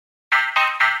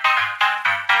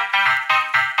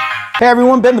Hey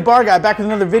everyone, Ben the Bar Guy back with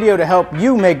another video to help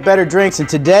you make better drinks. And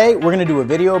today we're gonna do a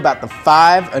video about the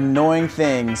 5 annoying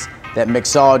things that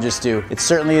mixologists do. It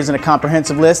certainly isn't a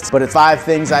comprehensive list, but it's 5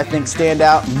 things I think stand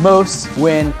out most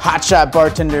when hotshot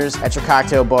bartenders at your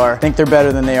cocktail bar think they're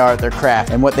better than they are at their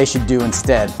craft and what they should do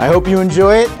instead. I hope you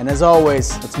enjoy it, and as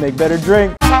always, let's make better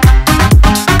drinks.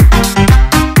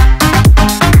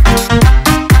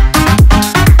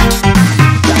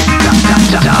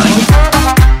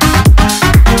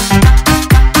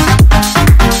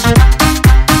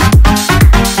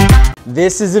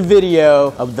 This is a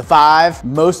video of the 5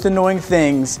 most annoying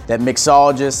things that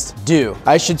mixologists do.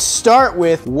 I should start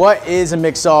with what is a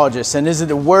mixologist, and is it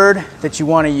a word that you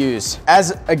want to use?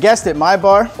 As a guest at my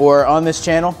bar or on this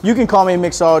channel, you can call me a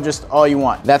mixologist all you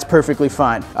want. That's perfectly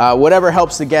fine. Whatever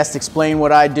helps the guest explain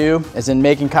what I do, as in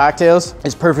making cocktails,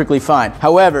 is perfectly fine.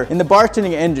 However, in the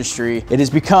bartending industry, it has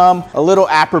become a little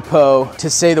apropos to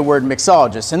say the word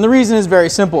mixologist, and the reason is very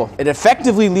simple. It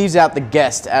effectively leaves out the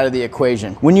guest out of the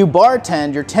equation. When you bartend,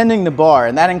 you're tending the bar,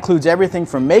 and that includes everything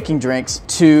from making drinks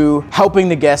to helping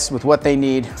the guests with what they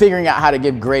need, figuring out how to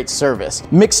give great service.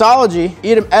 Mixology,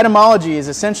 etymology, is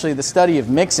essentially the study of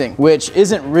mixing, which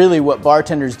isn't really what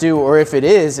bartenders do, or if it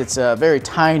is, it's a very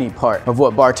tiny part of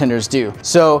what bartenders do.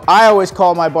 So I always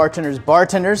call my bartenders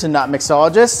bartenders and not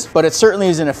mixologists, but it certainly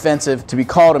isn't offensive to be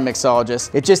called a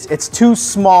mixologist. It's too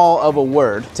small of a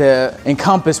word to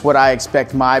encompass what I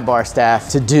expect my bar staff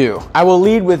to do. I will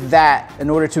lead with that in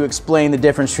order to explain the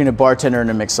difference between a bartender and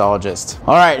a mixologist.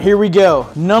 All right, here we go.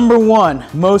 Number 1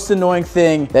 most annoying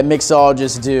thing that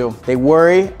mixologists do. They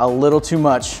worry a little too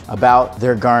much about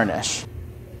their garnish.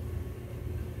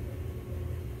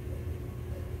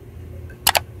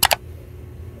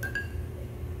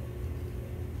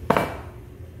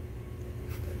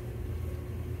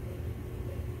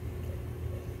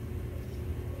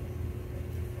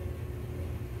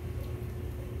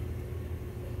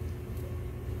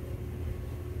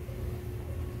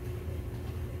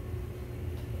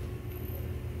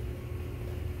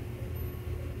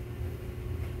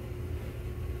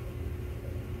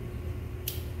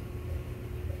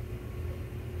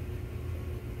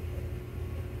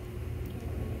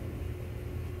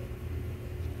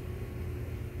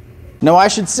 Now I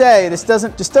should say, this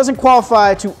doesn't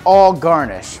qualify to all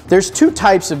garnish. There's 2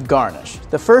 types of garnish.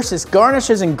 The first is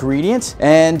garnish as ingredient,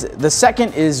 and the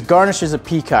second is garnish as a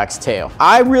peacock's tail.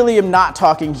 I really am not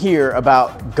talking here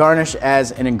about garnish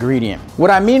as an ingredient.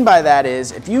 What I mean by that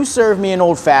is, if you serve me an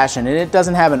old fashioned and it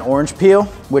doesn't have an orange peel,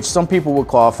 which some people would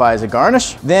qualify as a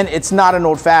garnish, then it's not an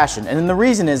old fashioned. And the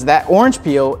reason is that orange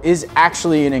peel is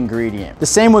actually an ingredient. The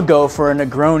same would go for a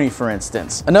Negroni, for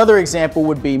instance. Another example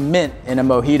would be mint in a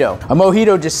mojito. A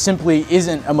mojito just simply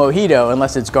isn't a mojito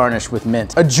unless it's garnished with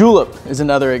mint. A julep is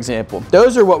another example.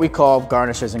 Those are what we call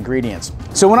garnish as ingredients.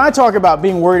 So when I talk about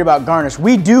being worried about garnish,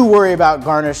 we do worry about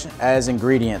garnish as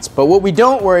ingredients, but what we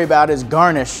don't worry about is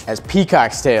garnish as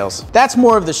peacock's tails. That's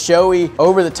more of the showy,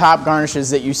 over-the-top garnishes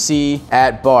that you see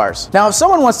at bars. Now, if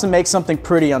someone wants to make something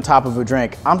pretty on top of a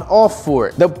drink, I'm all for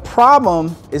it. The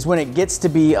problem is when it gets to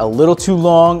be a little too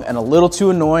long and a little too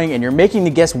annoying, and you're making the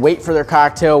guests wait for their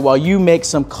cocktail while you make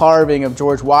some carving of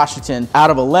George Washington out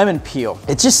of a lemon peel.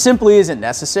 It just simply isn't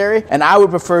necessary, and I would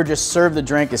prefer just serve the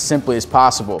drink as simply as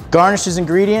possible. Garnish as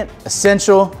ingredient,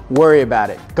 essential, worry about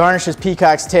it. Garnish as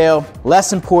peacock's tail,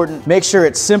 less important. Make sure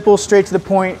it's simple, straight to the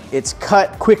point, it's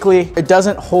cut quickly, it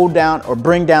doesn't hold down or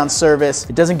bring down service,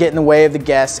 it doesn't get in the way of the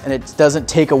guests, and it doesn't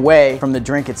take away from the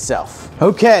drink itself.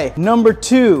 Okay, number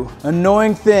 2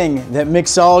 annoying thing that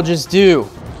mixologists do.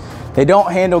 They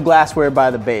don't handle glassware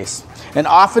by the base. And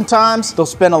oftentimes, they'll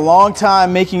spend a long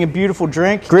time making a beautiful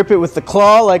drink, grip it with the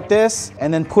claw like this,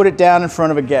 and then put it down in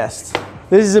front of a guest.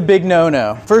 This is a big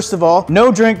no-no. First of all,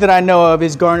 no drink that I know of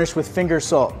is garnished with finger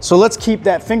salt. So let's keep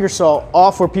that finger salt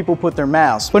off where people put their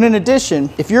mouths. But in addition,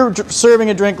 if you're serving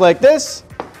a drink like this,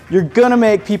 you're gonna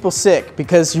make people sick,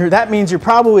 because that means you're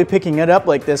probably picking it up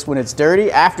like this when it's dirty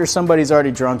after somebody's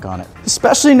already drunk on it.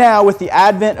 Especially now with the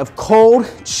advent of cold,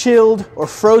 chilled, or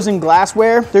frozen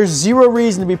glassware, there's zero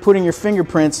reason to be putting your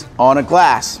fingerprints on a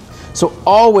glass. So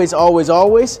always, always,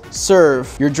 always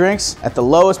serve your drinks at the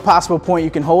lowest possible point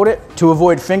you can hold it to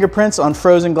avoid fingerprints on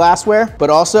frozen glassware, but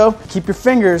also keep your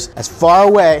fingers as far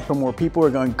away from where people are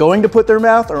going to put their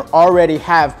mouth or already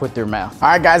have put their mouth.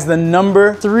 All right, guys, the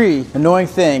number 3 annoying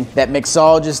thing that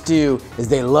mixologists do is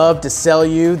they love to sell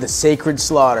you the sacred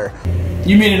slaughter.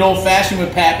 You mean an old fashioned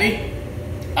with Pappy?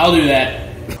 I'll do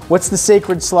that. What's the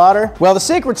sacred slaughter? Well, the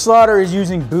sacred slaughter is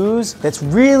using booze that's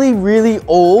really, really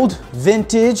old,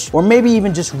 vintage, or maybe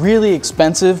even just really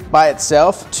expensive by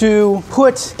itself to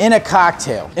put in a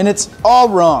cocktail. And it's all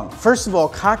wrong. First of all,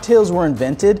 cocktails were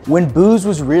invented when booze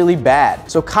was really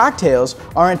bad. So cocktails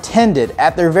are intended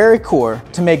at their very core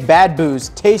to make bad booze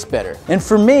taste better. And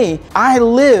for me, I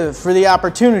live for the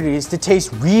opportunities to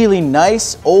taste really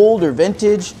nice, old or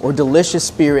vintage or delicious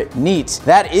spirit neat.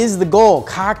 That is the goal.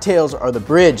 Cocktails are the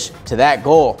bridge to that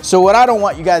goal. So what I don't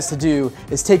want you guys to do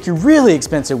is take your really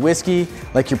expensive whiskey,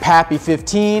 like your Pappy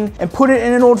 15, and put it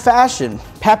in an old fashioned.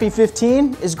 Pappy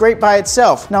 15 is great by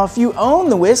itself. Now, if you own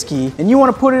the whiskey and you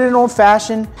want to put it in an old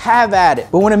fashioned, have at it.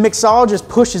 But when a mixologist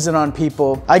pushes it on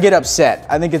people, I get upset.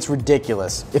 I think it's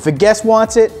ridiculous. If a guest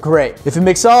wants it, great. If a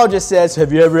mixologist says,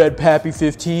 have you ever had Pappy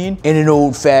 15 in an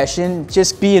old fashioned,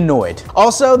 just be annoyed.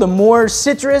 Also, the more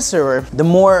citrus or the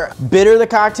more bitter the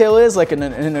cocktail is, like in a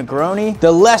Negroni,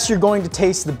 the less you're going to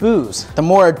taste the booze, the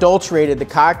more adulterated the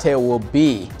cocktail will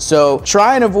be. So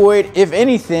try and avoid, if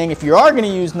anything, if you are going to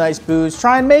use nice booze,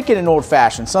 try and make it an old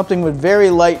fashioned, something with very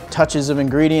light touches of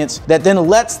ingredients that then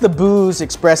lets the booze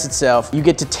express itself. You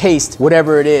get to taste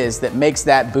whatever it is that makes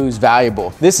that booze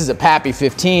valuable. This is a Pappy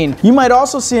 15. You might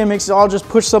also see a mixologist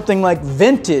push something like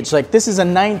vintage, like this is a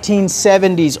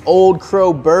 1970s Old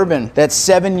Crow bourbon that's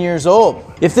 7 years old.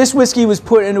 If this whiskey was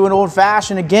put into an old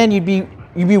fashioned, again, you'd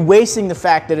be wasting the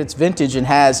fact that it's vintage and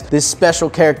has this special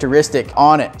characteristic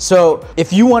on it. So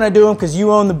if you want to do them because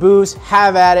you own the booze,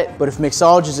 have at it. But if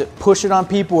mixologists push it on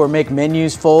people or make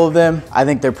menus full of them, I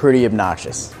think they're pretty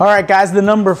obnoxious. All right, guys, the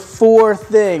number 4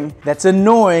 thing that's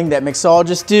annoying that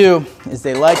mixologists do is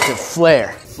they like to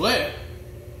flare. Flare?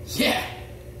 Yeah,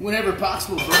 whenever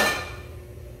possible, bro.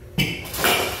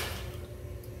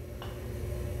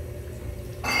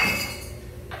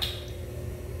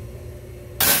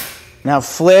 Now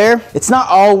flair, it's not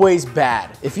always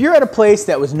bad. If you're at a place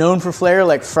that was known for flair,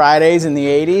 like Fridays in the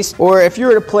 80s, or if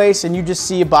you're at a place and you just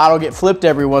see a bottle get flipped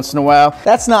every once in a while,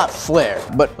 that's not flair.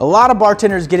 But a lot of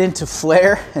bartenders get into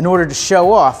flair in order to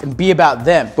show off and be about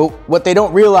them. But what they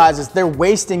don't realize is they're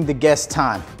wasting the guest's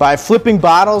time. By flipping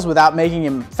bottles without making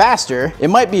them faster,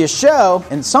 it might be a show,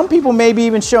 and some people may be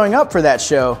even showing up for that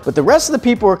show, but the rest of the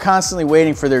people are constantly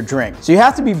waiting for their drink. So you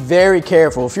have to be very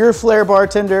careful. If you're a flair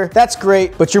bartender, that's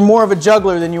great, but you're more of a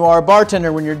juggler than you are a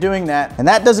bartender when you're doing that, and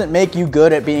that doesn't make you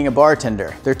good at being a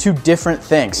bartender. They're two different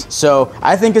things. So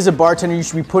I think as a bartender, you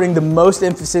should be putting the most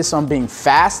emphasis on being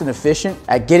fast and efficient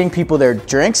at getting people their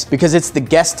drinks, because it's the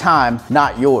guest time,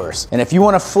 not yours. And if you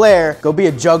want to flair, go be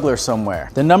a juggler somewhere.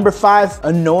 The number 5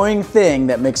 annoying thing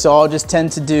that mixologists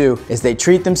tend to do is they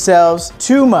treat themselves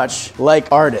too much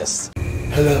like artists.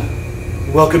 Hello,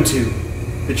 welcome to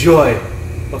the joy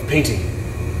of painting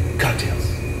cocktails.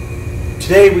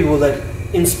 Today we will let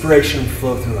inspiration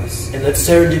flow through us and let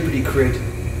serendipity create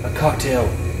a cocktail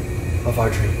of our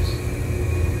dreams.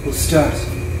 We'll start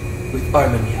with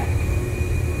Armagnac.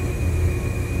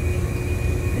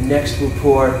 And next we'll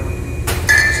pour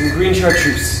some green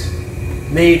chartreuse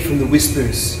made from the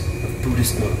whispers of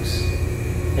Buddhist monks.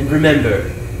 And remember,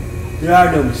 there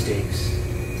are no mistakes,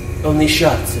 only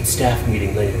shots at staff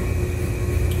meeting later.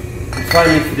 And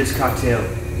finally, for this cocktail,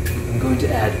 I'm going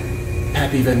to add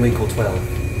Pappy Van Winkle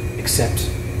 12, except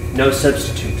no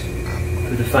substitute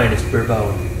for the finest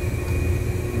bourbon.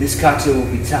 This cocktail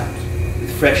will be topped with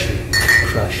freshly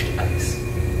crushed ice.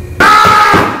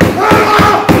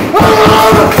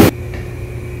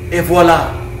 Et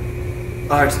voila!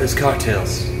 Art as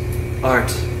cocktails. Art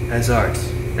as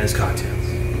cocktails.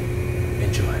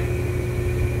 Enjoy.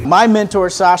 My mentor,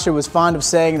 Sasha, was fond of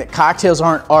saying that cocktails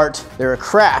aren't art, they're a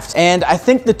craft. And I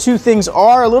think the two things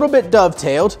are a little bit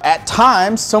dovetailed. At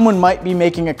times, someone might be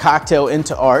making a cocktail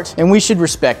into art, and we should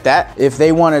respect that. If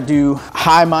they want to do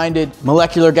high-minded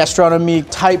molecular gastronomy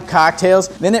type cocktails,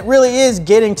 then it really is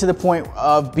getting to the point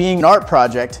of being an art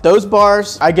project. Those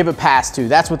bars, I give a pass to.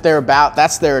 That's what they're about.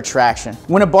 That's their attraction.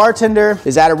 When a bartender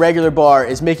is at a regular bar,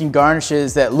 is making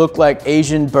garnishes that look like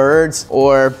Asian birds,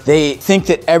 or they think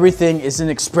that everything is an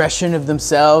expression of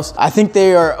themselves, I think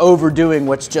they are overdoing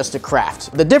what's just a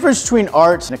craft. The difference between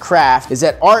art and a craft is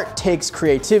that art takes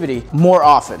creativity more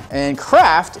often, and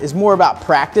craft is more about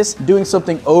practice, doing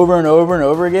something over and over and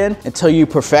over again until you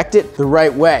perfect it the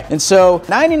right way. And so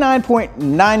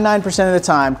 99.99% of the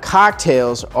time,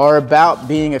 cocktails are about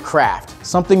being a craft.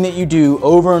 something that you do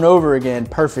over and over again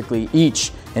perfectly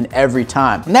each and every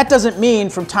time. And that doesn't mean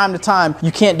from time to time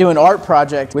you can't do an art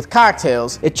project with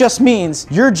cocktails. It just means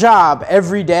your job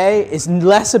every day is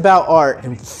less about art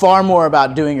and far more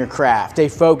about doing your craft. Stay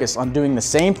focused on doing the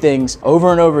same things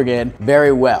over and over again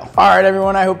very well. All right,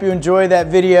 everyone, I hope you enjoyed that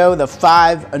video, the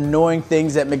 5 annoying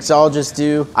things that mixologists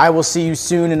do. I will see you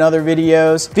soon in other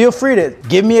videos. Feel free to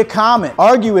give me a comment,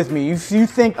 argue with me. If you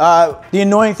think the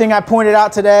annoying thing I pointed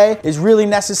out today is really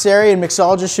necessary and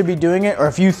mixologists should be doing it, or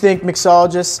if you think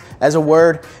mixologist as a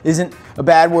word isn't a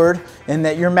bad word and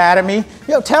that you're mad at me,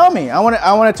 tell me. I want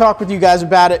to talk with you guys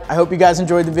about it. I hope you guys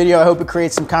enjoyed the video. I hope it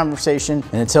creates some conversation.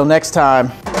 And until next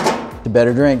time, to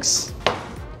better drinks.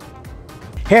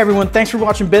 Hey everyone, thanks for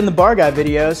watching Ben the Bar Guy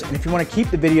videos. And if you want to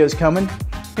keep the videos coming,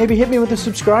 maybe hit me with a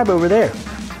subscribe over there.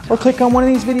 Or click on one of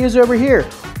these videos over here,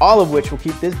 all of which will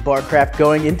keep this bar craft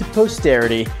going into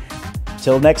posterity.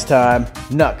 Till next time,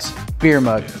 Nux, beer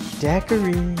mug,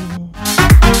 daiquiri.